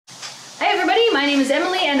everybody, my name is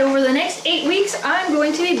Emily, and over the next 8 weeks I'm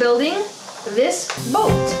going to be building this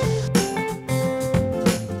boat.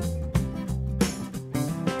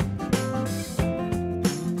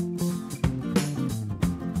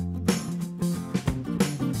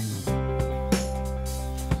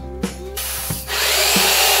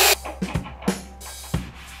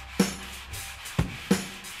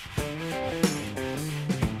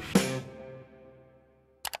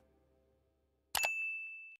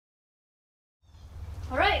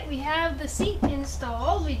 Alright, we have the seat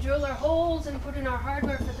installed. We drilled our holes and put in our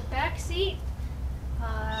hardware for the back seat.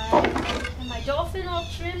 And my dolphin all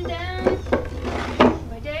trimmed down.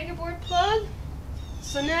 My dagger board plug.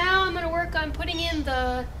 So now I'm going to work on putting in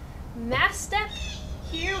the mast step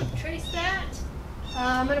here with the trace that.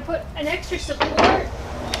 I'm going to put an extra support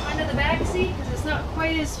under the back seat because it's not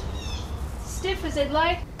quite as stiff as I'd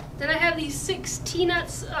like. Then I have these 6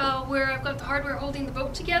 T-nuts where I've got the hardware holding the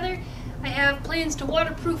boat together. I have plans to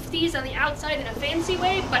waterproof these on the outside in a fancy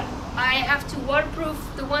way, but I have to waterproof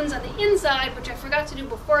the ones on the inside, which I forgot to do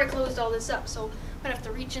before I closed all this up. So I'm gonna have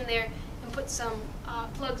to reach in there and put some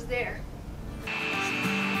plugs there.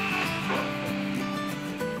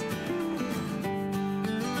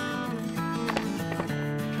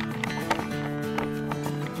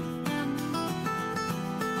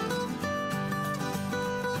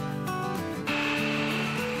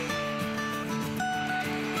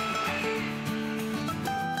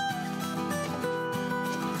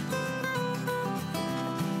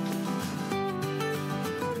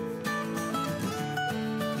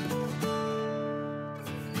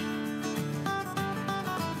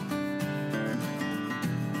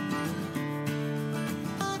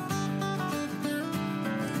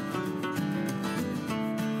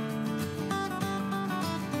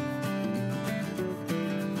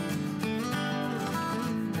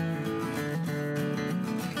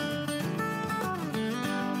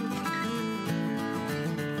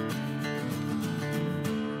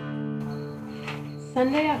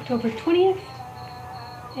 Sunday, October 20th,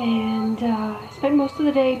 and I spent most of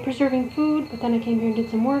the day preserving food, but then I came here and did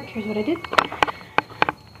some work. Here's what I did.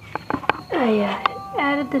 I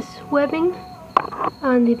added this webbing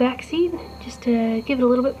on the back seat just to give it a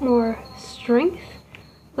little bit more strength.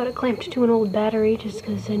 Got it clamped to an old battery just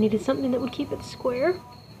because I needed something that would keep it square.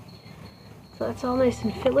 So that's all nice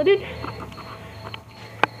and filleted.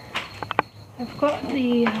 I've got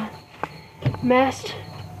the mast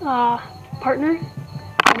partner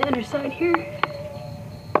on the underside here,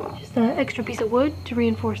 just an extra piece of wood to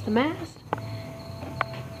reinforce the mast.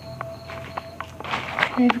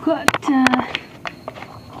 I've got the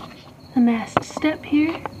mast step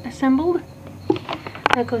here assembled.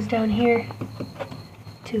 That goes down here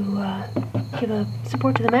to give a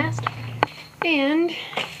support to the mast. And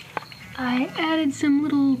I added some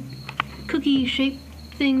little cookie shaped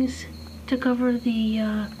things to cover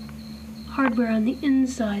the hardware on the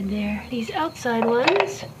inside there. These outside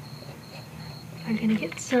ones are gonna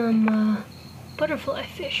get some butterfly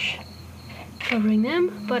fish covering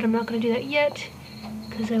them, but I'm not gonna do that yet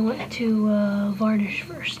because I want to varnish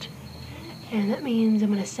first, and that means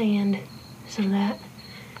I'm gonna sand some of that.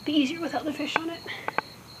 Be easier without the fish on it.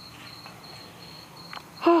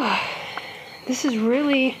 This is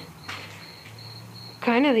really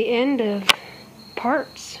kind of the end of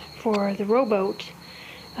parts for the rowboat.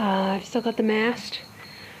 I've still got the mast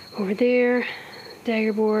over there,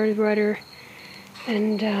 dagger board, rudder,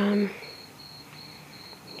 and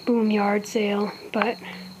boom yard sail, but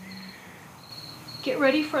get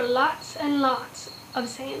ready for lots and lots of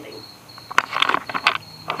sanding.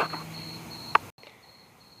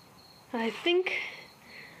 I think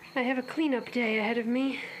I have a cleanup day ahead of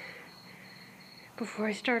me before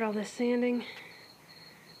I start all this sanding.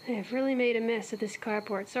 I have really made a mess of this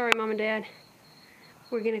carport. Sorry, Mom and Dad.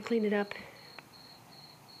 We're gonna clean it up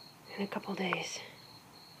in a couple days.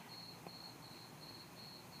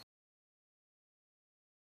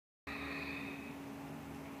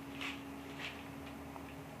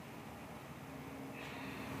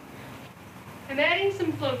 I'm adding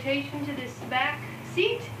some flotation to this back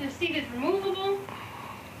seat. The seat is removable,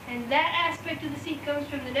 and that aspect of the seat comes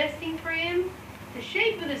from the nesting pram. The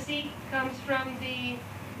shape of the seat comes from the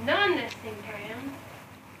non-nesting pram,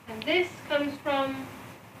 and this comes from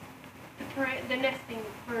the nesting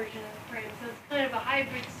version of the pram. So it's kind of a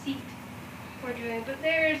hybrid seat we're doing. But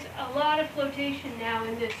there's a lot of flotation now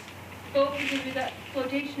in this boat because we've got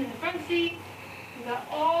flotation in the front seat. We've got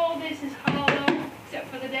all this is hollow except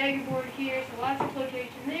for the dagger board here, so lots of flotation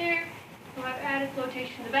there. So I've added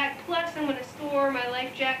flotation in the back. Plus I'm going to store my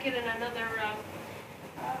life jacket and another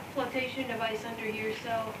flotation device under here,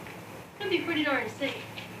 so it's going to be pretty darn safe.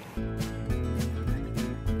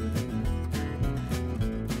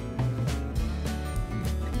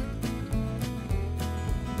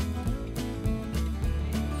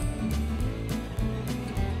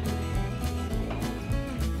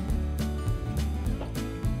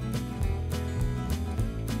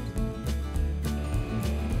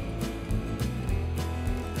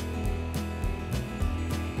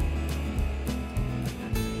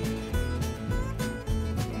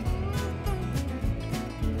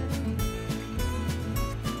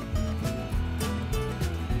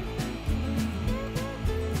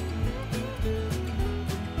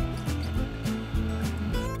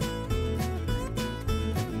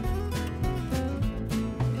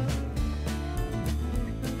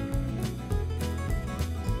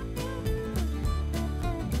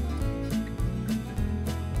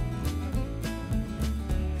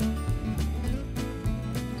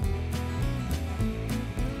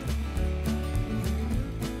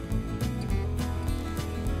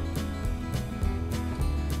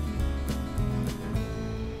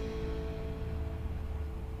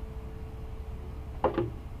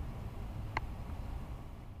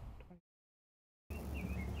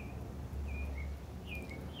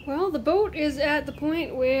 Well, the boat is at the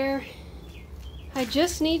point where I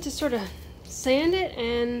just need to sort of sand it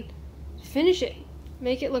and finish it,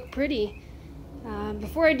 make it look pretty.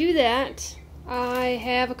 Before I do that, I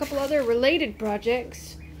have a couple other related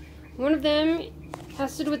projects. One of them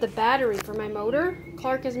has to do with the battery for my motor.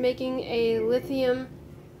 Clark is making a lithium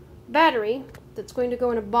battery that's going to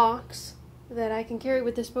go in a box that I can carry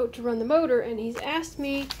with this boat to run the motor, and he's asked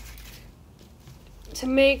me to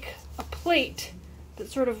make a plate that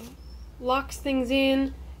sort of locks things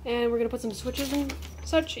in, and we're going to put some switches and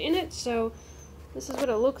such in it. So this is what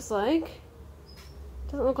it looks like.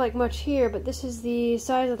 Doesn't look like much here, but this is the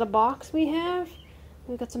size of the box we have.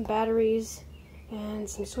 We've got some batteries and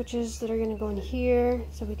some switches that are going to go in here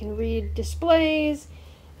so we can read displays,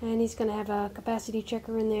 and he's going to have a capacity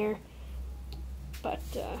checker in there. But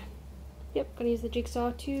yep, going to use the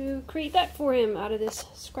jigsaw to create that for him out of this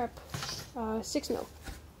scrap 6mm.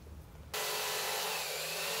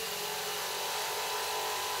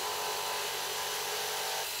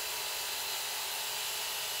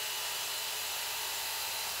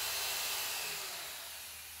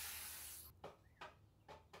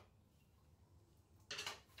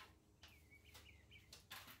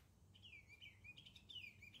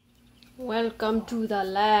 Welcome to the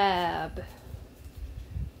lab.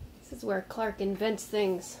 This is where Clark invents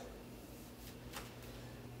things.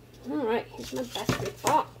 Alright, here's my battery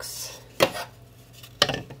box.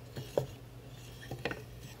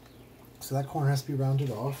 So that corner has to be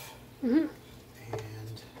rounded off. And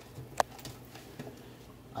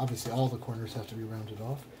obviously all the corners have to be rounded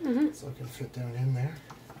off. So it can fit down in there.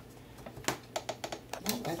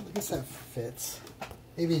 Well, I guess that fits.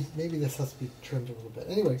 Maybe this has to be trimmed a little bit.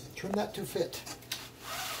 Anyway, trim that to fit.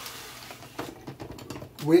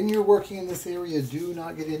 When you're working in this area, do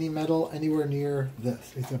not get any metal anywhere near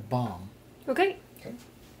this. It's a bomb. Okay. Okay.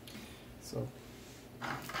 So.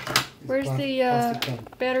 Where's the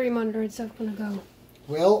battery monitor and stuff gonna go?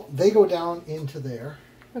 Well, they go down into there.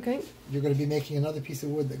 Okay. You're going to be making another piece of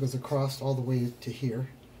wood that goes across all the way to here.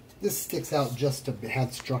 This sticks out just to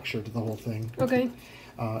add structure to the whole thing. Okay.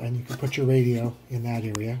 And you can put your radio in that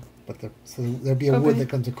area, but so there'll be a wood that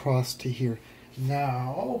comes across to here.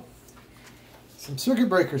 Now, some circuit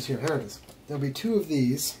breakers here. There it is. There'll be 2 of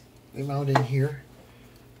these. They mount in here.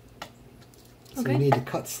 So you need to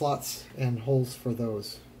cut slots and holes for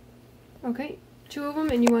those. Okay. 2 of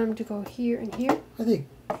them, and you want them to go here and here? I think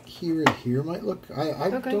here and here might look.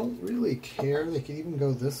 I don't really care. They could even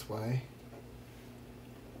go this way.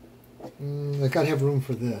 They've got to have room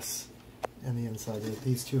for this. And the inside,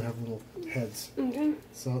 these 2 have little heads. Okay.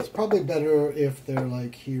 So it's probably better if they're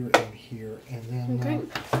like here and here, and then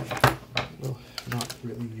we'll not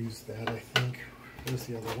really use that, I think. There's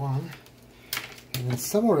the other one. And then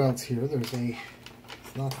somewhere else here, there's a,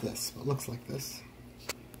 it's not this, but it looks like this.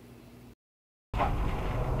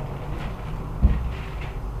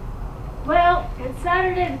 Well, it's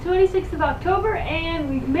Saturday the 26th of October, and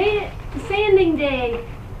we've made it to sanding day.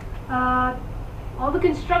 All the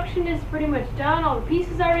construction is pretty much done. All the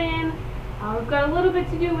pieces are in. We've got a little bit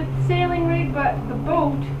to do with the sailing rig, but the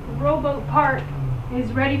boat, the rowboat part,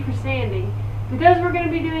 is ready for sanding. Because we're going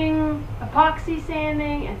to be doing epoxy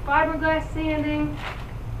sanding and fiberglass sanding,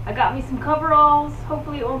 I got me some coveralls.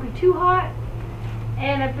 Hopefully it won't be too hot.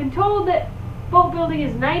 And I've been told that boat building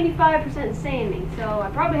is 95% sanding, so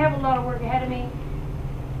I probably have a lot of work ahead of me.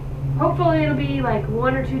 Hopefully it'll be like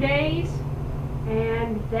 1 or 2 days.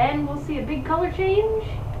 And then we'll see a big color change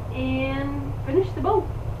and finish the boat.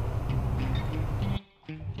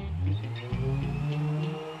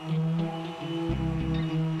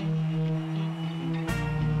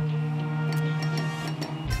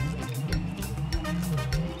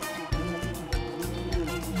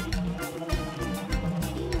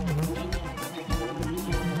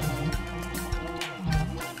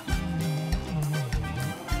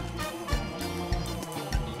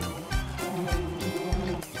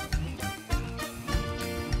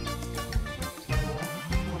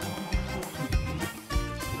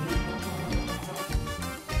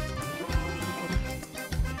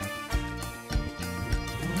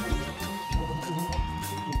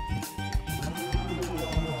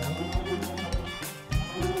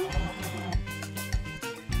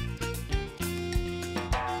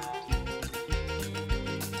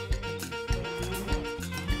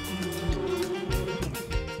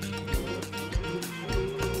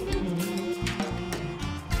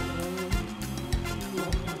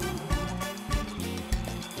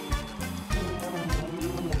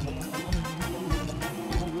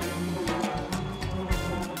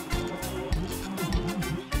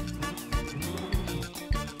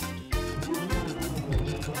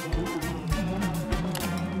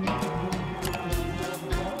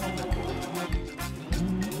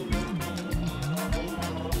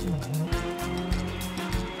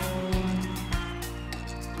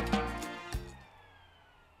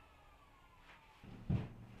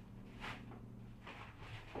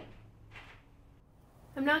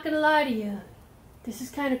 I'm not gonna lie to you. This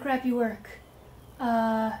is kind of crappy work.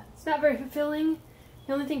 It's not very fulfilling.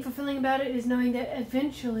 The only thing fulfilling about it is knowing that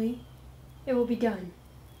eventually it will be done.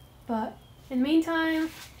 But in the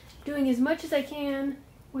meantime, doing as much as I can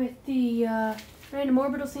with the random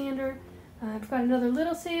orbital sander. I've got another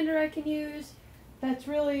little sander I can use. That's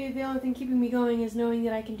really the only thing keeping me going, is knowing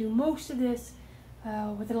that I can do most of this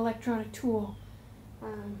with an electronic tool.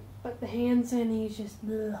 But the hand sanding is just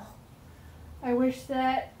ugh. I wish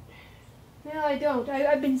that... No, I don't.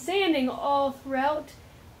 I've been sanding all throughout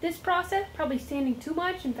this process, probably sanding too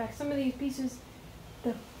much. In fact, some of these pieces,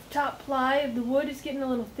 the top ply of the wood is getting a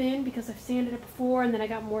little thin because I've sanded it before and then I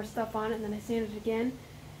got more stuff on it and then I sanded it again.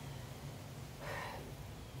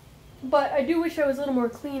 But I do wish I was a little more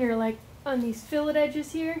cleaner, like on these fillet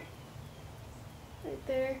edges here. Right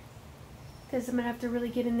there. Because I'm going to have to really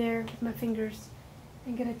get in there with my fingers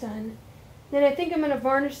and get it done. Then I think I'm going to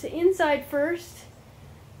varnish the inside first,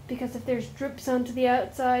 because if there's drips onto the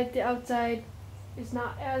outside is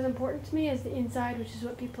not as important to me as the inside, which is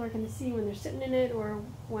what people are going to see when they're sitting in it or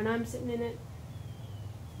when I'm sitting in it.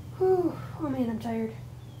 Whew. Oh man, I'm tired.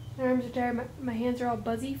 My arms are tired. My hands are all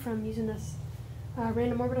buzzy from using this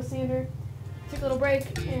random orbital sander. Take a little break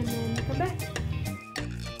and then come back.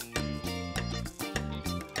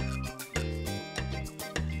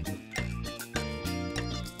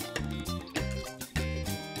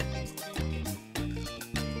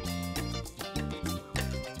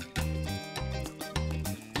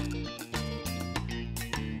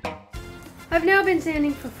 I've now been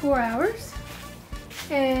sanding for 4 hours,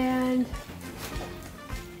 and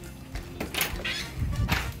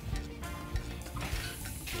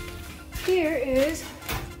here is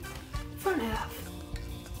front half.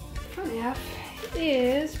 Front half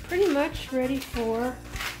is pretty much ready for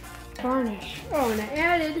varnish. Oh, and I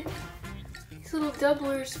added these little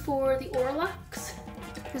doublers for the oarlocks.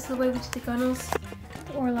 This is the way we did the gunnels.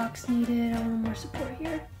 The oarlocks needed a little more support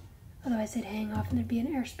here. Otherwise they'd hang off and there'd be an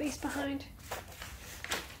airspace behind.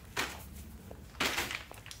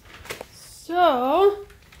 So,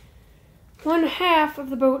 1/2 of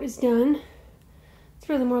the boat is done. It's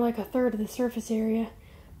really more like 1/3 of the surface area.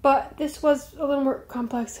 But this was a little more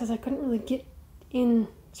complex because I couldn't really get in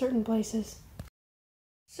certain places.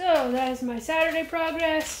 So, that is my Saturday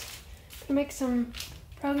progress. I'm gonna make some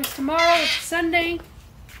progress tomorrow. It's Sunday.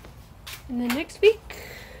 And then next week,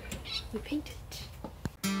 we paint it.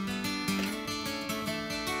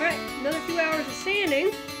 Alright, another few hours of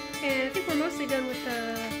sanding, and I think we're mostly done with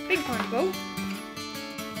the big part of the boat.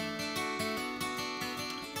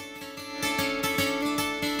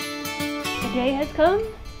 The day has come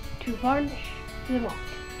to varnish the wall.